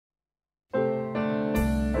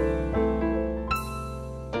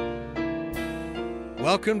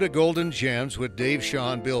Welcome to Golden Gems with Dave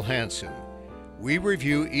Shaw and Bill Hansen. We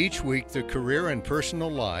review each week the career and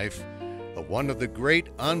personal life of one of the great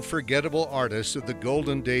unforgettable artists of the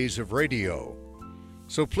golden days of radio.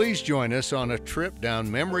 So please join us on a trip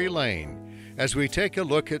down memory lane as we take a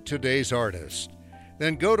look at today's artist.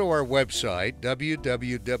 Then go to our website,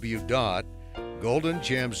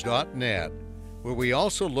 www.goldengems.net, where we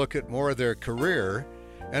also look at more of their career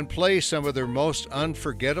and play some of their most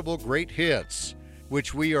unforgettable great hits,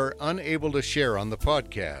 which we are unable to share on the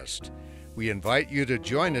podcast. We invite you to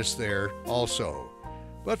join us there also.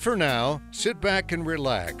 But for now, sit back and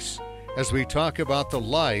relax as we talk about the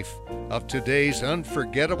life of today's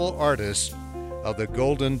unforgettable artists of the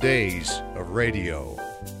golden days of radio.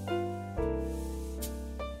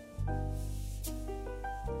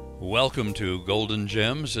 Welcome to Golden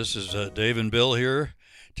Gems. This is Dave and Bill here.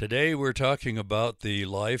 Today we're talking about the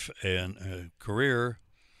life and career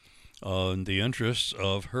and the interests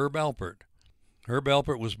of Herb Alpert. Herb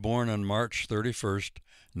Alpert was born on March 31st,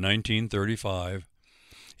 1935.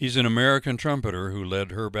 He's an American trumpeter who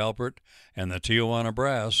led Herb Alpert and the Tijuana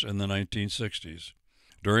Brass in the 1960s.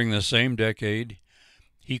 During the same decade,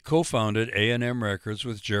 he co-founded A&M Records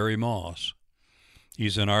with Jerry Moss.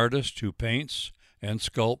 He's an artist who paints and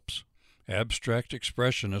sculpts abstract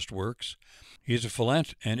expressionist works. He's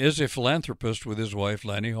is a philanthropist with his wife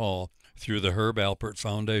Lanny Hall through the Herb Alpert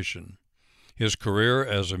Foundation. His career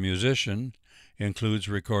as a musician includes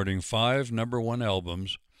recording 5 number-1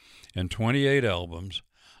 albums and 28 albums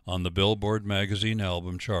on the Billboard magazine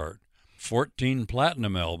album chart, 14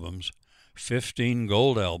 platinum albums, 15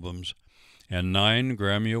 gold albums, and 9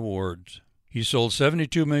 Grammy Awards. He sold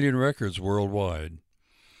 72 million records worldwide.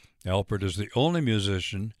 Alpert is the only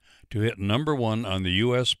musician to hit number 1 on the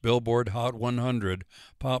U.S. Billboard Hot 100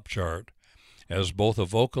 pop chart as both a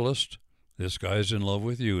vocalist, This Guy's in Love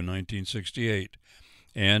with You, 1968,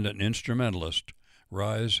 and an instrumentalist,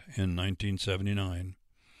 Rise, in 1979.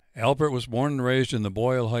 Alpert was born and raised in the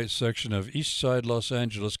Boyle Heights section of East Side Los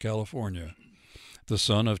Angeles, California, the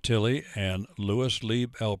son of Tilly and Louis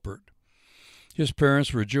Lieb Alpert. His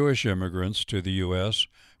parents were Jewish immigrants to the U.S.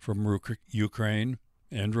 from Ukraine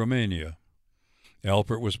and Romania.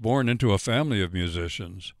 Alpert was born into a family of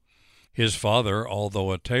musicians. His father,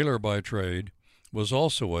 although a tailor by trade, was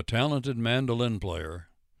also a talented mandolin player.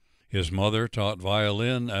 His mother taught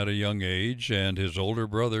violin at a young age, and his older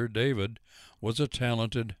brother, David, was a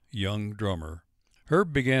talented young drummer.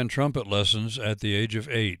 Herb began trumpet lessons at the age of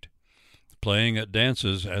 8, playing at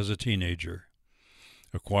dances as a teenager.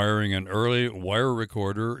 Acquiring an early wire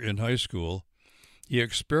recorder in high school, he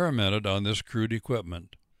experimented on this crude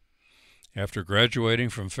equipment. After graduating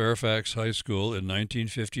from Fairfax High School in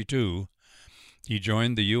 1952, he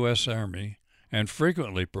joined the U.S. Army and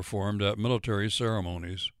frequently performed at military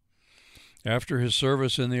ceremonies. After his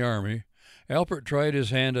service in the Army, Alpert tried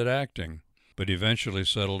his hand at acting, but eventually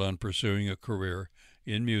settled on pursuing a career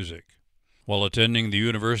in music. While attending the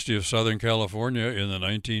University of Southern California in the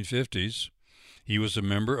 1950s, he was a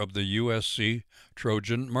member of the USC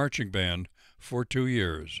Trojan Marching Band for 2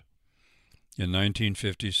 years. In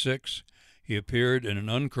 1956, he appeared in an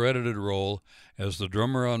uncredited role as the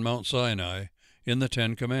drummer on Mount Sinai in the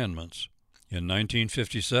Ten Commandments. In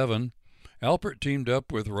 1957, Alpert teamed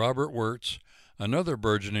up with Robert Wirtz, another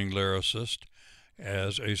burgeoning lyricist,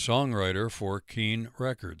 as a songwriter for Keane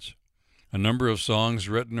Records. A number of songs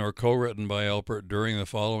written or co-written by Alpert during the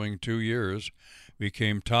following 2 years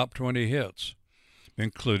became top 20 hits,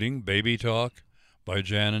 including Baby Talk by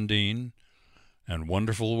Jan and Dean and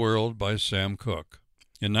Wonderful World by Sam Cooke.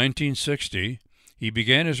 In 1960, he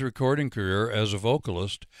began his recording career as a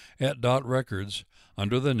vocalist at Dot Records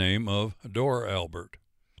under the name of Dor Albert.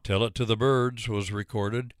 Tell It to the Birds was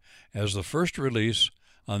recorded as the first release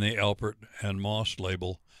on the Alpert and Moss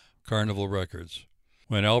label, Carnival Records.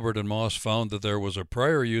 When Alpert and Moss found that there was a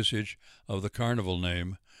prior usage of the Carnival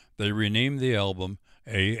name, they renamed the album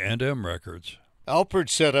A&M Records. Alpert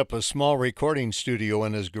set up a small recording studio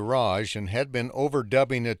in his garage and had been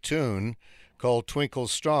overdubbing a tune called Twinkle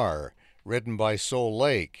Star, written by Soul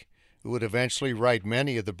Lake, who would eventually write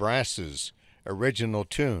many of the Brass's original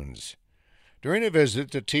tunes. During a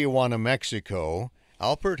visit to Tijuana, Mexico,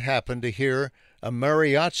 Alpert happened to hear a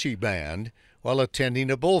mariachi band while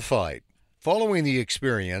attending a bullfight. Following the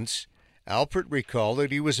experience, Alpert recalled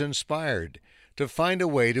that he was inspired to find a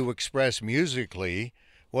way to express musically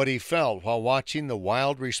what he felt while watching the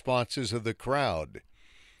wild responses of the crowd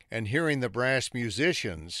and hearing the brass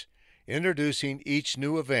musicians introducing each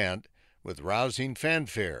new event with rousing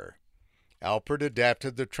fanfare. Alpert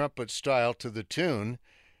adapted the trumpet style to the tune,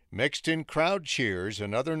 mixed in crowd cheers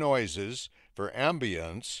and other noises for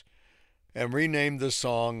ambience, and renamed the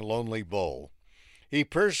song Lonely Bull. He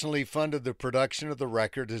personally funded the production of the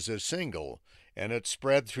record as a single, and it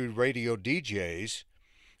spread through radio DJs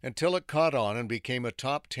until it caught on and became a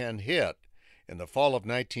top 10 hit in the fall of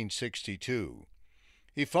 1962.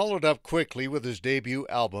 He followed up quickly with his debut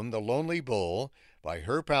album, The Lonely Bull, by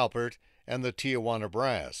Herb Alpert and the Tijuana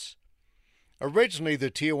Brass. Originally,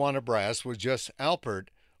 the Tijuana Brass was just Alpert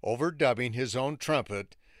overdubbing his own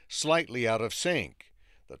trumpet, slightly out of sync.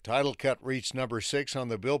 The title cut reached number 6 on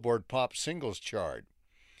the Billboard Pop Singles chart.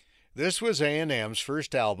 This was A&M's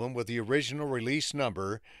first album, with the original release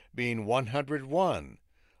number being 101,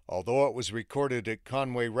 although it was recorded at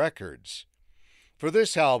Conway Records. For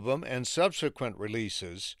this album and subsequent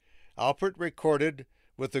releases, Alpert recorded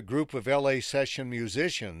with a group of LA session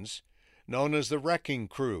musicians known as the Wrecking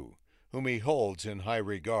Crew, whom he holds in high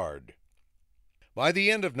regard. By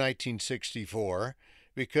the end of 1964,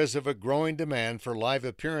 because of a growing demand for live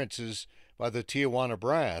appearances by the Tijuana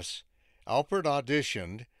Brass, Alpert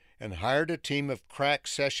auditioned and hired a team of crack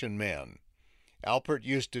session men. Alpert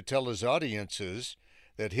used to tell his audiences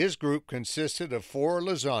that his group consisted of 4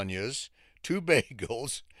 lasagnas, 2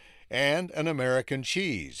 bagels, and an American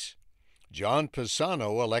cheese. John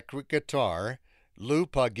Pisano, electric guitar, Lou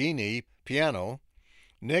Pagini, piano,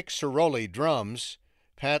 Nick Ceroli, drums,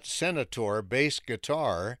 Pat Senator, bass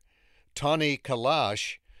guitar, Tony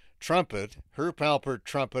Kalash, trumpet, Herb Alpert,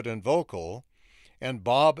 trumpet and vocal, and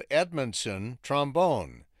Bob Edmondson,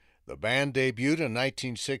 trombone. The band debuted in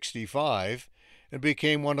 1965 and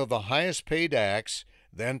became one of the highest paid acts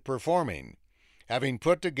then performing, having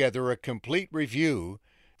put together a complete revue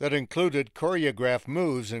that included choreographed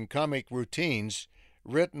moves and comic routines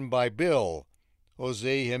written by Bill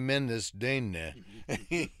Jose Jimenez Dana.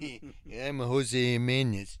 I'm Jose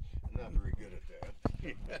Jimenez. I'm not very good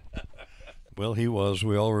at that. Well, he was.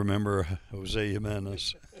 We all remember Jose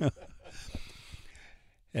Jimenez.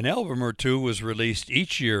 An album or two was released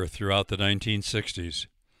each year throughout the 1960s.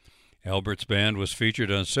 Alpert's band was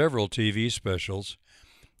featured on several TV specials,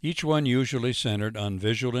 each one usually centered on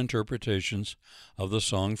visual interpretations of the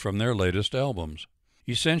song from their latest albums.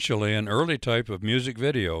 Essentially an early type of music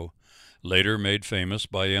video, later made famous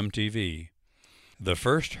by MTV. The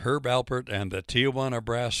first Herb Alpert and the Tijuana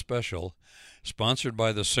Brass special, sponsored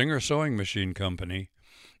by the Singer Sewing Machine Company,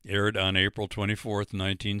 aired on April 24,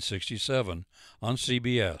 1967, on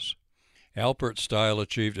CBS. Alpert's style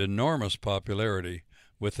achieved enormous popularity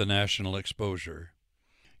with the national exposure.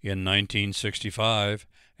 In 1965,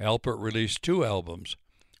 Alpert released 2 albums,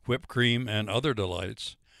 Whipped Cream and Other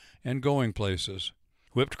Delights, and Going Places.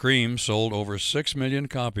 Whipped Cream sold over 6 million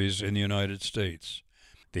copies in the United States.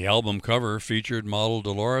 The album cover featured model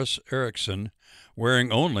Dolores Erickson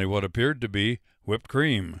wearing only what appeared to be whipped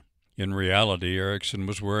cream. In reality, Erickson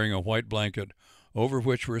was wearing a white blanket over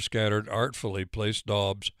which were scattered artfully placed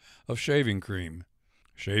daubs of shaving cream.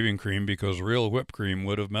 Shaving cream because real whipped cream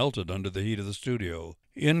would have melted under the heat of the studio.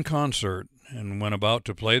 In concert, and when about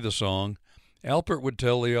to play the song, Alpert would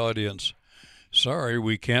tell the audience, "Sorry,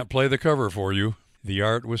 we can't play the cover for you." The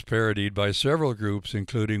art was parodied by several groups,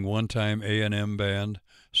 including one-time A&M band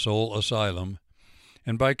Soul Asylum,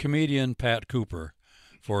 and by comedian Pat Cooper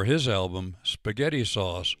for his album Spaghetti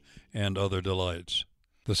Sauce and Other Delights.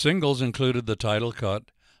 The singles included the title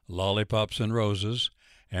cut, Lollipops and Roses,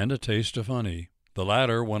 and A Taste of Honey. The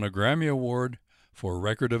latter won a Grammy Award for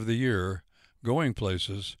Record of the Year. Going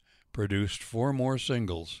Places produced 4 more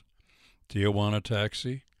singles, Tijuana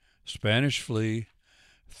Taxi, Spanish Flea,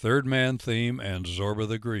 Third Man Theme, and Zorba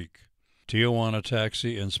the Greek. Tijuana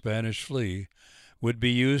Taxi and Spanish Flea would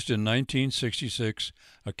be used in 1966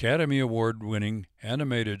 Academy Award-winning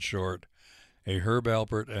animated short, A Herb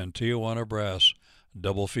Alpert and Tijuana Brass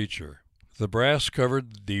double feature. The Brass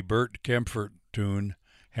covered the Bert Kaempfert tune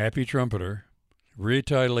Happy Trumpeter,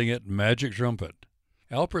 retitling it Magic Trumpet.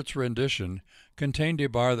 Alpert's rendition contained a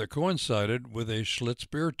bar that coincided with a Schlitz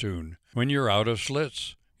beer tune, When you're out of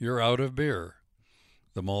Schlitz, you're out of beer.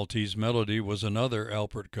 The Maltese Melody was another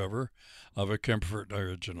Alpert cover of a Kaempfert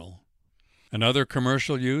original. Another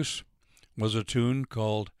commercial use was a tune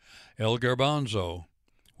called El Garbanzo,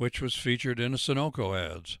 which was featured in Sunoco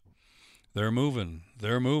ads. They're movin',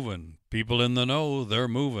 people in the know, they're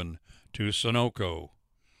movin' to Sunoco.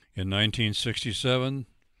 In 1967,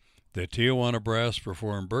 the Tijuana Brass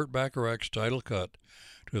performed Burt Bacharach's title cut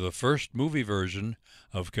to the first movie version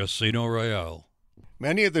of Casino Royale.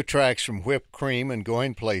 Many of the tracks from Whipped Cream and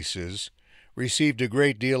Going Places received a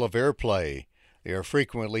great deal of airplay. They are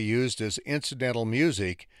frequently used as incidental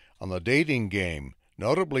music on The Dating Game,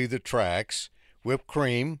 notably the tracks Whipped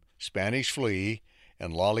Cream, Spanish Flea,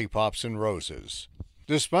 and Lollipops and Roses.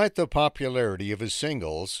 Despite the popularity of his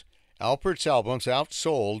singles, Alpert's albums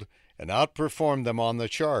outsold and outperformed them on the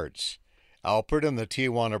charts. Alpert and the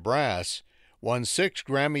Tijuana Brass won 6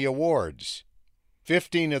 Grammy Awards.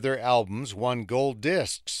 15 of their albums won gold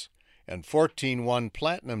discs, and 14 won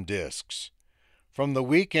platinum discs. From the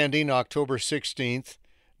week ending October 16,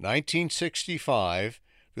 1965,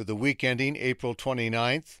 to the week ending April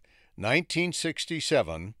 29,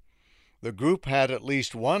 1967, the group had at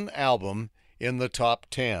least one album in the top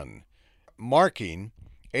 10, marking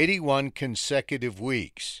 81 consecutive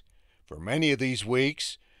weeks. For many of these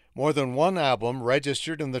weeks, more than one album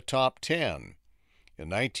registered in the top 10. In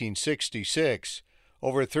 1966,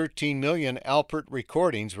 over 13 million Alpert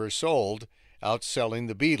recordings were sold, outselling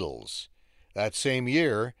the Beatles. That same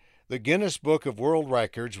year, the Guinness Book of World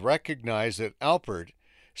Records recognized that Alpert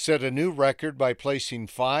set a new record by placing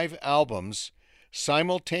 5 albums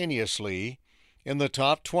simultaneously in the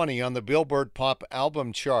top 20 on the Billboard Pop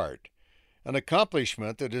Album Chart, an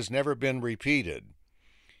accomplishment that has never been repeated.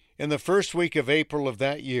 In the first week of April of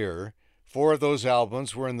that year, 4 of those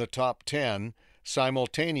albums were in the top 10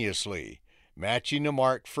 simultaneously, matching a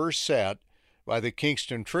mark first set by the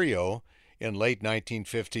Kingston Trio in late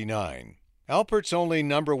 1959. Alpert's only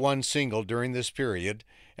number 1 single during this period,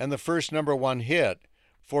 and the first number 1 hit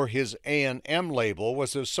for his A&M label,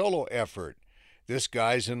 was a solo effort, This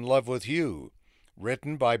Guy's in Love with You,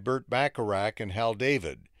 written by Burt Bacharach and Hal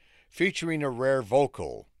David, featuring a rare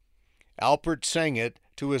vocal. Alpert sang it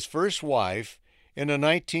to his first wife in a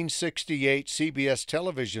 1968 CBS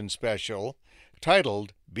television special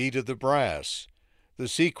titled Beat of the Brass. The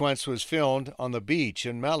sequence was filmed on the beach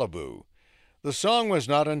in Malibu. The song was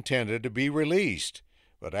not intended to be released,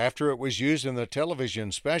 but after it was used in the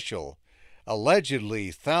television special,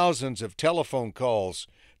 allegedly thousands of telephone calls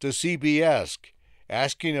to CBS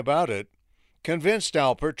asking about it convinced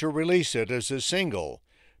Alpert to release it as a single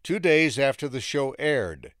 2 days after the show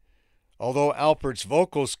aired. Although Alpert's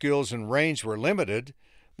vocal skills and range were limited,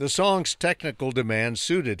 the song's technical demands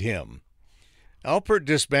suited him. Alpert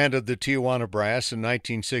disbanded the Tijuana Brass in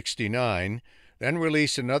 1969, then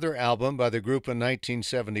released another album by the group in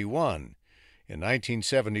 1971. In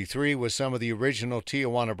 1973, with some of the original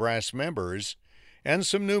Tijuana Brass members and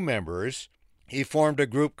some new members, he formed a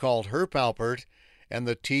group called Herb Alpert and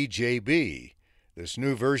the TJB. This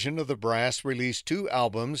new version of the Brass released 2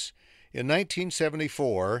 albums in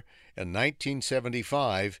 1974 and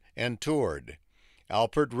 1975 and toured.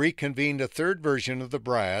 Alpert reconvened a third version of the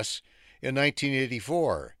Brass in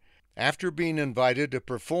 1984 after being invited to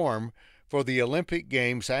perform for the Olympic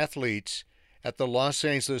Games athletes at the Los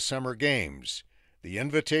Angeles Summer Games. The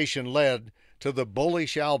invitation led to the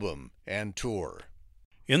Bullish album and tour.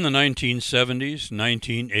 In the 1970s,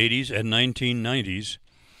 1980s, and 1990s,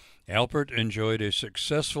 Alpert enjoyed a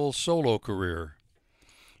successful solo career.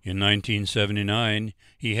 In 1979,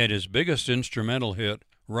 he had his biggest instrumental hit,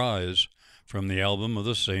 Rise, from the album of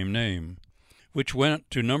the same name, which went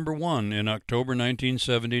to number 1 in October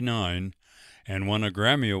 1979 and won a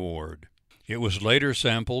Grammy Award. It was later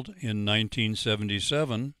sampled in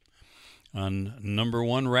 1977 on number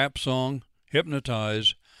 1 rap song,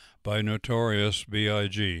 Hypnotize, by Notorious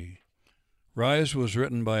B.I.G. Rise was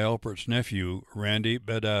written by Alpert's nephew, Randy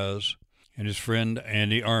Bedaz, and his friend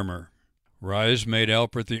Andy Armour. Rise made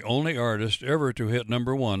Alpert the only artist ever to hit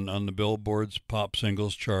number 1 on the Billboard's Pop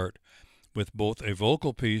Singles chart, with both a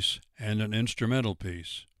vocal piece and an instrumental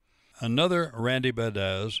piece. Another Randy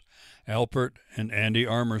Bedaz, Alpert, and Andy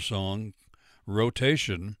Armour song,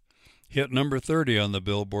 Rotation, hit number 30 on the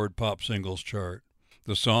Billboard Pop Singles chart.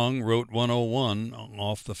 The song, Route 101,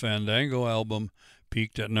 off the Fandango album,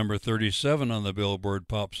 peaked at number 37 on the Billboard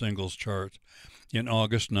Pop Singles chart in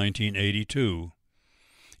August 1982.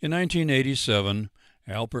 In 1987,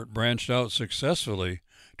 Alpert branched out successfully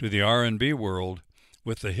to the R&B world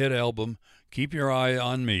with the hit album Keep Your Eye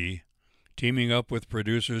on Me, teaming up with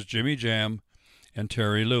producers Jimmy Jam and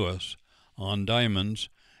Terry Lewis on Diamonds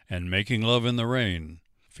and Making Love in the Rain,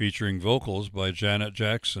 featuring vocals by Janet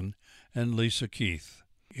Jackson and Lisa Keith.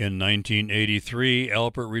 In 1983,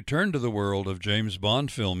 Alpert returned to the world of James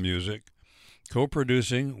Bond film music,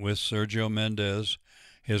 co-producing with Sergio Mendes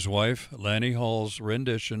his wife Lani Hall's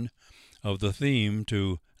rendition of the theme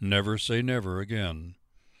to Never Say Never Again.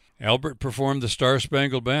 Alpert performed the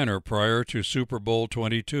Star-Spangled Banner prior to Super Bowl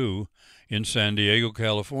XXII in San Diego,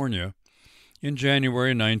 California, in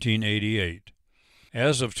January 1988.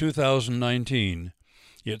 As of 2019,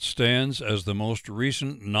 it stands as the most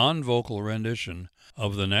recent non-vocal rendition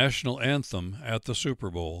of the national anthem at the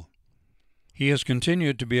Super Bowl. He has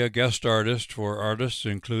continued to be a guest artist for artists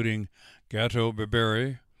including Gato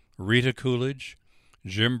Barbieri, Rita Coolidge,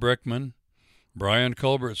 Jim Brickman, Brian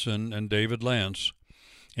Culbertson, and David Lance,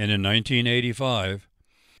 And in 1985,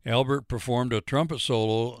 Albert performed a trumpet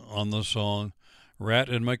solo on the song Rat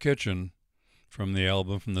in My Kitchen from the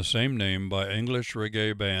album from the same name by English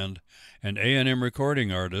reggae band and A&M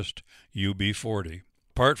recording artist UB40.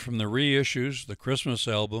 Apart from the reissues, the Christmas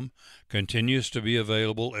album continues to be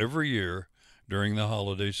available every year during the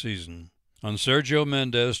holiday season. On Sergio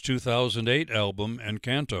Mendes' 2008 album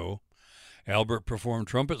Encanto, Albert performed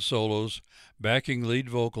trumpet solos, backing lead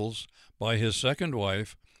vocals by his second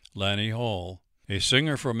wife, Lani Hall, a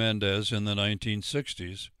singer for Mendes in the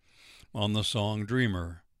 1960s, on the song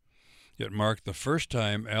Dreamer. It marked the first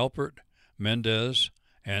time Albert, Mendes,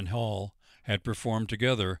 and Hall had performed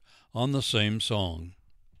together on the same song.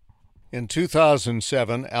 In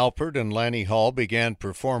 2007, Alpert and Lani Hall began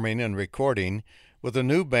performing and recording with a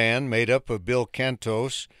new band made up of Bill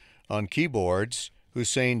Cantos on keyboards,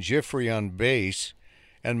 Hussein Jifri on bass,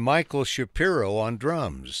 and Michael Shapiro on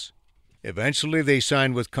drums. Eventually, they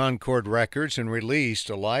signed with Concord Records and released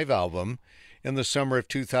a live album in the summer of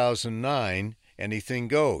 2009, Anything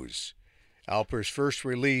Goes, Alpert's first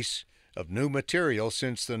release of new material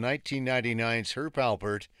since the 1999's Herb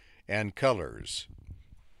Alpert and Colors.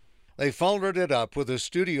 They followed it up with a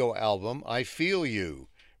studio album, I Feel You,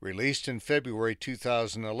 released in February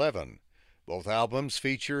 2011. Both albums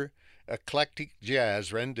feature eclectic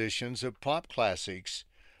jazz renditions of pop classics,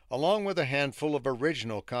 along with a handful of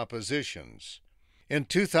original compositions. In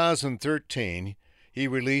 2013, he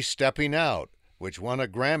released Stepping Out, which won a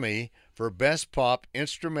Grammy for Best Pop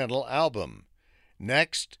Instrumental Album.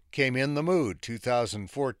 Next came In the Mood,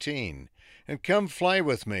 2014, and Come Fly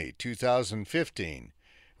With Me, 2015,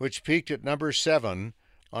 which peaked at number 7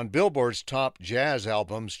 on Billboard's Top Jazz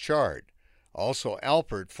Albums chart. Also,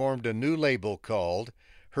 Alpert formed a new label called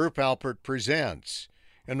Herb Alpert Presents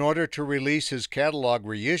in order to release his catalog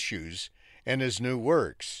reissues and his new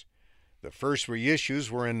works. The first reissues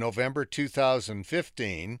were in November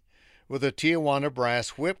 2015 with a Tijuana Brass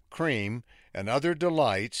Whipped Cream and Other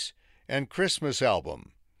Delights and Christmas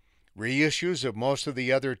album. Reissues of most of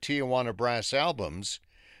the other Tijuana Brass albums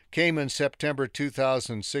came in September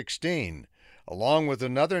 2016, along with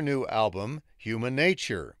another new album, Human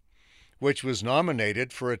Nature, which was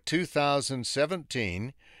nominated for a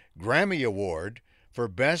 2017 Grammy Award for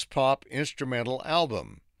Best Pop Instrumental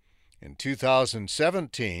Album. In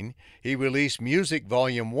 2017, he released Music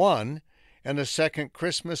Volume 1 and a second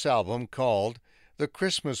Christmas album called The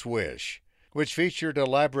Christmas Wish, which featured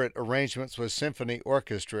elaborate arrangements with symphony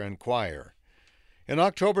orchestra and choir. In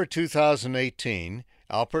October 2018,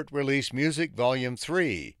 Alpert released Music Volume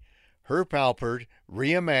 3, Herb Alpert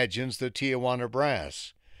Reimagines the Tijuana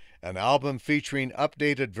Brass, an album featuring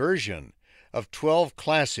updated version of 12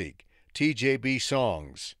 classic TJB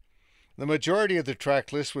songs. The majority of the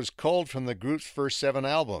track list was culled from the group's first 7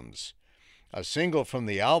 albums. A single from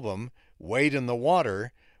the album, Wade in the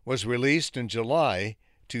Water, was released in July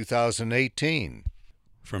 2018.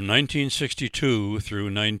 From 1962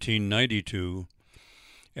 through 1992,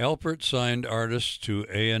 Alpert signed artists to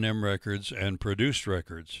A&M Records and produced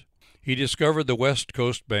records. He discovered the West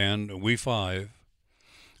Coast band We Five.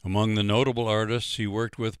 Among the notable artists he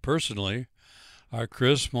worked with personally are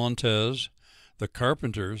Chris Montez, The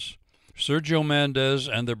Carpenters, Sergio Mendes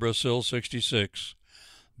and the Brazil 66,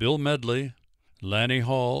 Bill Medley, Lani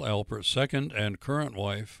Hall, Alpert's second and current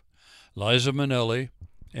wife, Liza Minnelli,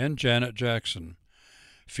 and Janet Jackson,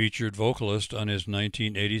 featured vocalist on his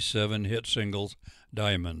 1987 hit single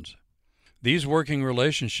Diamonds. These working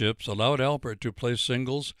relationships allowed Alpert to place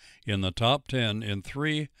singles in the top 10 in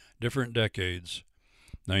 3 different decades,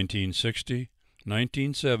 1960,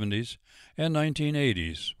 1970s, and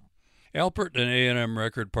 1980s. Alpert and A&M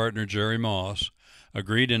record partner Jerry Moss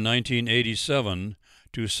agreed in 1987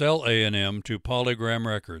 to sell A&M to Polygram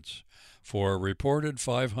Records for a reported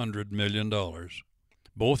 $500 million.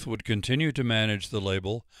 Both would continue to manage the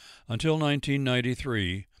label until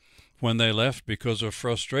 1993, when they left because of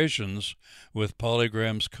frustrations with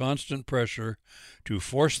Polygram's constant pressure to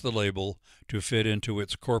force the label to fit into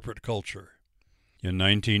its corporate culture. In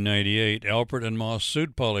 1998, Alpert and Moss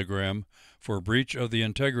sued Polygram for breach of the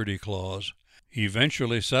integrity clause,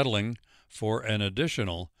 eventually settling for an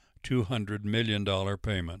additional $200 million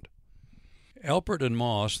payment. Alpert and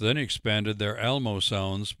Moss then expanded their Alamo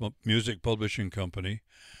Sounds music publishing company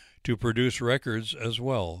to produce records as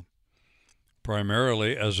well,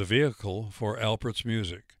 primarily as a vehicle for Alpert's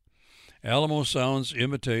music. Alamo Sounds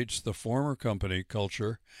imitates the former company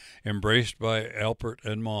culture embraced by Alpert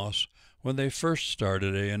and Moss when they first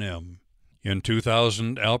started A&M. In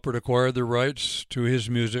 2000, Alpert acquired the rights to his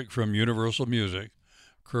music from Universal Music,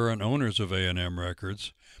 current owners of A&M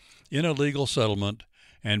Records, in a legal settlement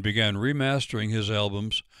and began remastering his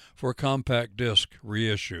albums for compact disc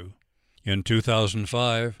reissue. In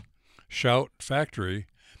 2005, Shout Factory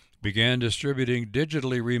began distributing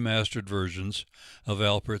digitally remastered versions of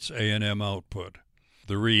Alpert's A&M output.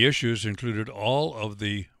 The reissues included all of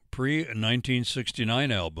the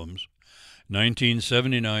pre-1969 albums,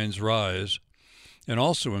 1979's Rise, and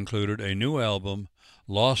also included a new album,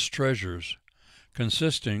 Lost Treasures,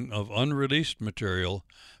 consisting of unreleased material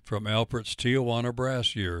from Alpert's Tijuana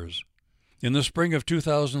brass years. In the spring of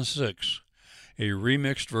 2006, a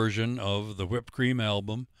remixed version of the Whipped Cream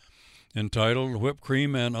album, entitled Whipped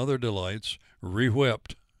Cream and Other Delights,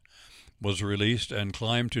 Re-Whipped, was released and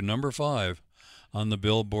climbed to number 5 on the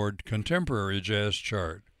Billboard Contemporary Jazz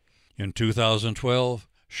chart. In 2012,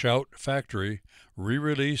 Shout Factory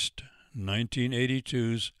re-released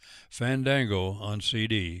 1982's Fandango on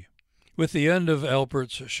CD. With the end of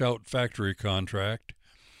Alpert's Shout Factory contract,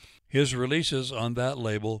 his releases on that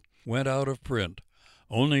label went out of print,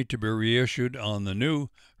 only to be reissued on the new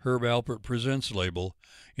Herb Alpert Presents label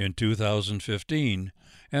in 2015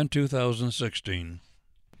 and 2016.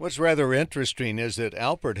 What's rather interesting is that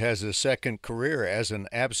Alpert has a second career as an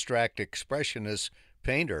abstract expressionist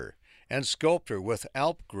painter and sculptor with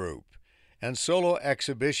Alp Group, and solo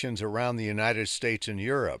exhibitions around the United States and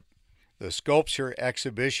Europe. The sculpture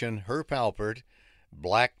exhibition Herb Alpert,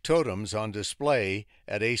 Black Totems, on display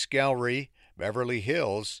at Ace Gallery, Beverly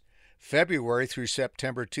Hills, February through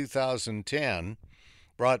September 2010,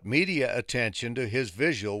 brought media attention to his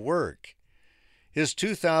visual work. His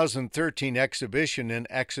 2013 exhibition in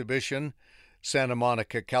Exhibition, Santa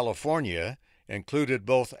Monica, California, included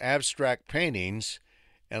both abstract paintings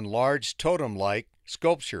and large totem-like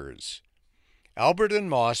sculptures. Albert and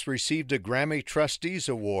Moss received a Grammy Trustees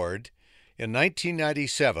Award in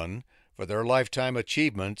 1997 for their lifetime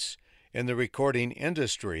achievements in the recording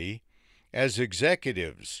industry as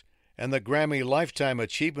executives, and the Grammy Lifetime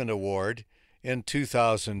Achievement Award in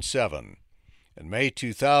 2007. In May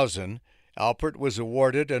 2000, Alpert was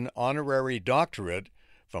awarded an honorary doctorate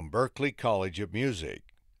from Berklee College of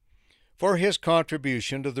Music. For his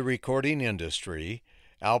contribution to the recording industry,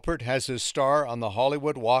 Alpert has a star on the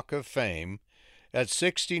Hollywood Walk of Fame at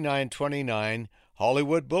 6929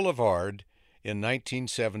 Hollywood Boulevard in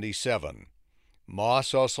 1977.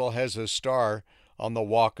 Moss also has a star on the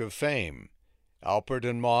Walk of Fame. Alpert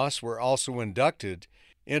and Moss were also inducted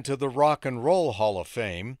into the Rock and Roll Hall of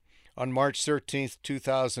Fame on March 13,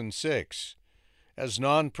 2006, as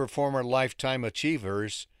non-performer lifetime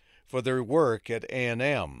achievers for their work at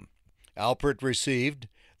A&M. Alpert received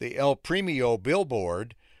the El Premio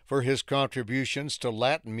Billboard for his contributions to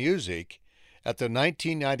Latin music at the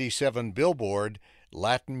 1997 Billboard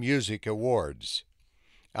Latin Music Awards.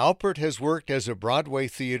 Alpert has worked as a Broadway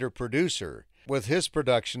theater producer with his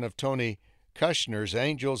production of Tony Kushner's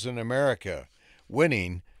Angels in America,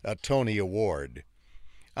 winning a Tony Award.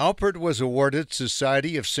 Alpert was awarded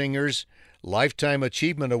Society of Singers Lifetime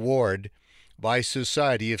Achievement Award by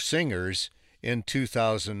Society of Singers in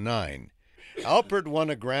 2009. Alpert won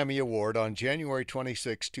a Grammy Award on January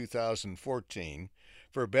 26, 2014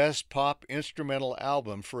 for Best Pop Instrumental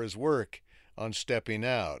Album for his work on Stepping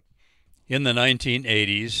Out. In the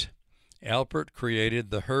 1980s, Alpert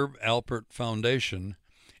created the Herb Alpert Foundation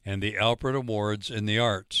and the Alpert Awards in the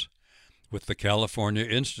Arts with the California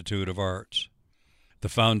Institute of Arts. The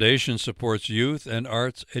foundation supports youth and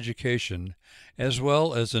arts education as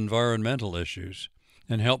well as environmental issues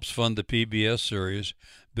and helps fund the PBS series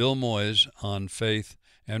Bill Moyers on Faith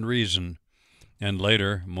and Reason, and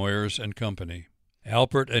later Moyers and Company.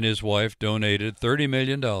 Alpert and his wife donated $30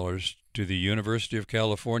 million to the University of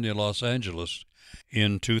California, Los Angeles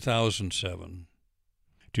in 2007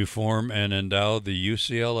 to form and endow the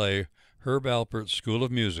UCLA Herb Alpert School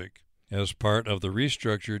of Music as part of the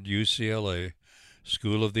restructured UCLA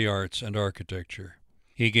School of the Arts and Architecture.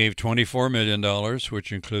 He gave $24 million,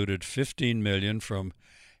 which included $15 million from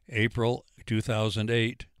April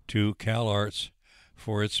 2008 to CalArts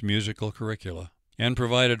for its musical curricula, and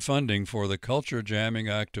provided funding for the culture jamming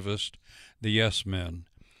activist the Yes Men.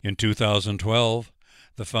 In 2012,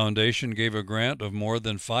 the foundation gave a grant of more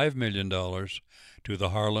than $5 million to the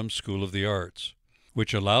Harlem School of the Arts,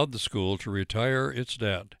 which allowed the school to retire its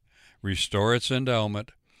debt, restore its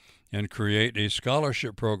endowment, and create a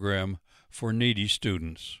scholarship program for needy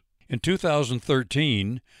students. In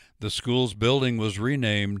 2013, the school's building was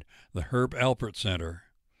renamed the Herb Alpert Center.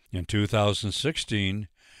 In 2016,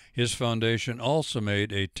 his foundation also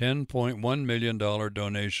made a $10.1 million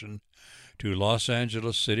donation to Los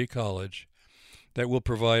Angeles City College that will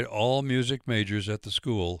provide all music majors at the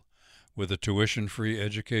school with a tuition-free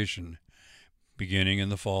education beginning in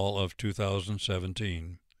the fall of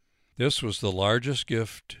 2017. This was the largest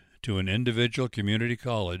gift to an individual community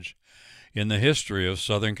college in the history of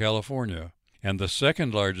Southern California, and the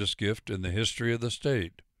second largest gift in the history of the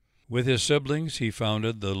state. With his siblings, he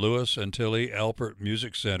founded the Louis and Tilly Alpert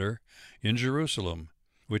Music Center in Jerusalem,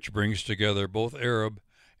 which brings together both Arab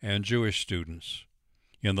and Jewish students.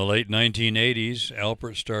 In the late 1980s,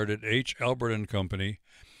 Alpert started H. Alpert & Company,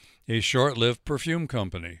 a short-lived perfume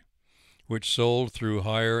company, which sold through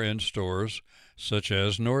higher-end stores such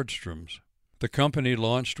as Nordstrom's. The company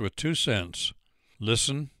launched with 2 scents,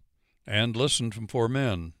 Listen and Listen for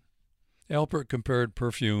Men. Alpert compared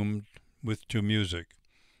perfume to music,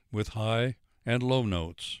 with high and low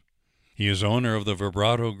notes. He is owner of the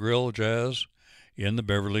Vibrato Grill Jazz in the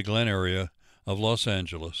Beverly Glen area of Los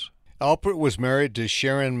Angeles. Alpert was married to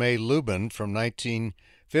Sharon May Lubin from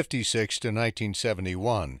 1956 to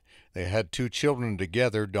 1971. They had 2 children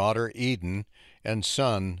together, daughter Eden and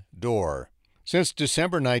son Dor. Since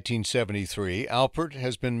December 1973, Alpert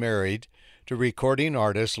has been married to recording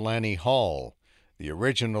artist Lanny Hall. The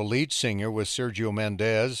original lead singer was Sergio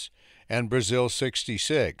Mendes and Brazil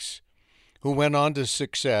 66, who went on to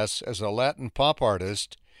success as a Latin pop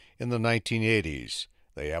artist in the 1980s.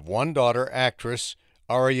 They have 1 daughter, actress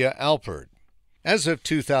Aria Alpert. As of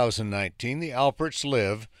 2019, the Alperts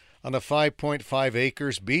live on a 5.5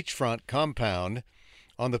 acres beachfront compound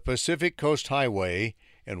on the Pacific Coast Highway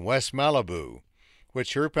in West Malibu,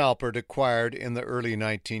 which Herb Alpert acquired in the early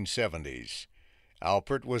 1970s.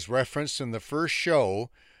 Alpert was referenced in the first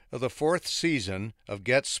show of the 4th season of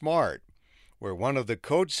Get Smart, where one of the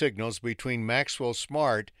code signals between Maxwell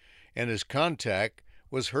Smart and his contact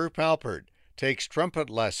was Herb Alpert takes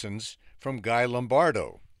trumpet lessons from Guy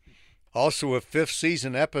Lombardo. Also, a 5th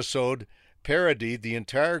season episode parodied the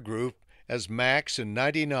entire group as Max in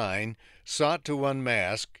 99 sought to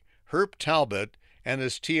unmask Herb Talbot and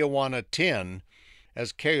his Tijuana 10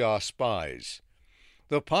 as Chaos Spies.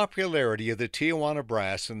 The popularity of the Tijuana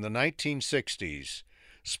Brass in the 1960s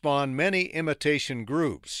spawned many imitation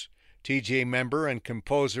groups. TJ member and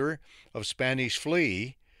composer of Spanish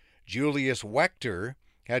Flea, Julius Wechter,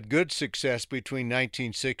 had good success between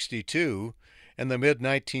 1962 and the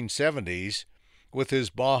mid-1970s with his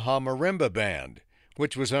Baja Marimba Band,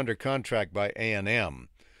 which was under contract by A&M.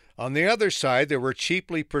 On the other side, there were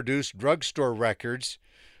cheaply produced drugstore records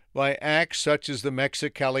by acts such as the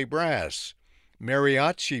Mexicali Brass,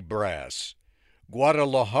 Mariachi Brass,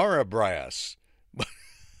 Guadalajara Brass,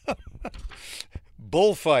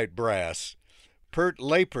 Bullfight Brass, Pert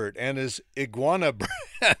Lapert and his Iguana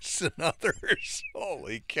Brass and others.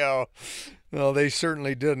 Holy cow. Well, they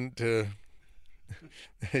certainly didn't.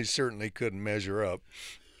 They certainly couldn't measure up.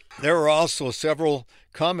 There were also several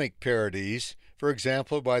comic parodies, for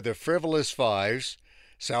example, by the Frivolous Fives,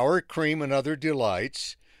 Sour Cream and Other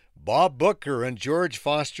Delights, Bob Booker and George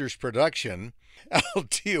Foster's production, Al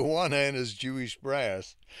Tijuana and his Jewish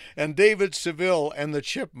Brass, and David Seville and the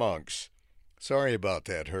Chipmunks. Sorry about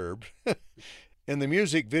that, Herb. In the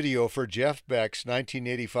music video for Jeff Beck's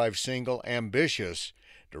 1985 single Ambitious,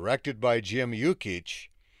 directed by Jim Yukich,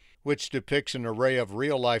 which depicts an array of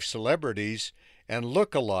real-life celebrities and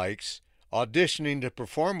look-alikes auditioning to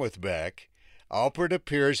perform with Beck, Alpert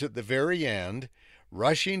appears at the very end,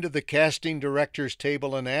 rushing to the casting director's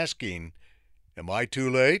table and asking, "Am I too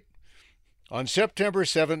late?" On September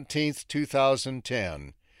 17,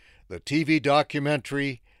 2010, the TV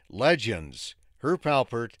documentary Legends, Herb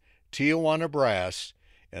Alpert, Tijuana Brass,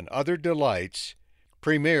 and Other Delights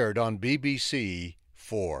premiered on BBC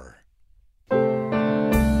 4.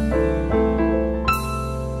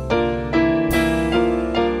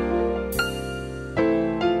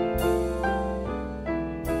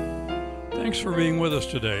 Thanks for being with us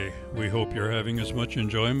today. We hope you're having as much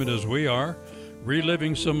enjoyment as we are,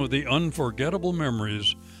 reliving some of the unforgettable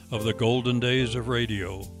memories of the golden days of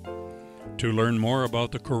radio. To learn more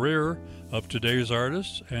about the career of today's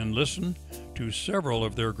artists and listen to several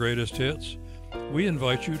of their greatest hits, we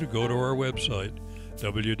invite you to go to our website,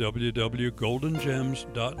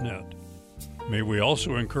 www.goldengems.net. May we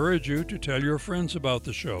also encourage you to tell your friends about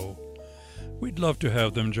the show. We'd love to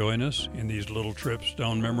have them join us in these little trips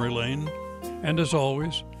down memory lane. And as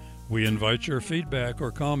always, we invite your feedback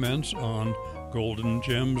or comments on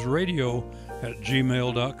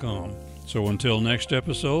goldengemsradio@gmail.com. So until next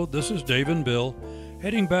episode, this is Dave and Bill,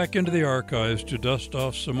 heading back into the archives to dust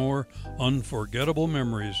off some more unforgettable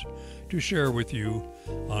memories to share with you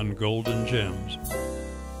on Golden Gems.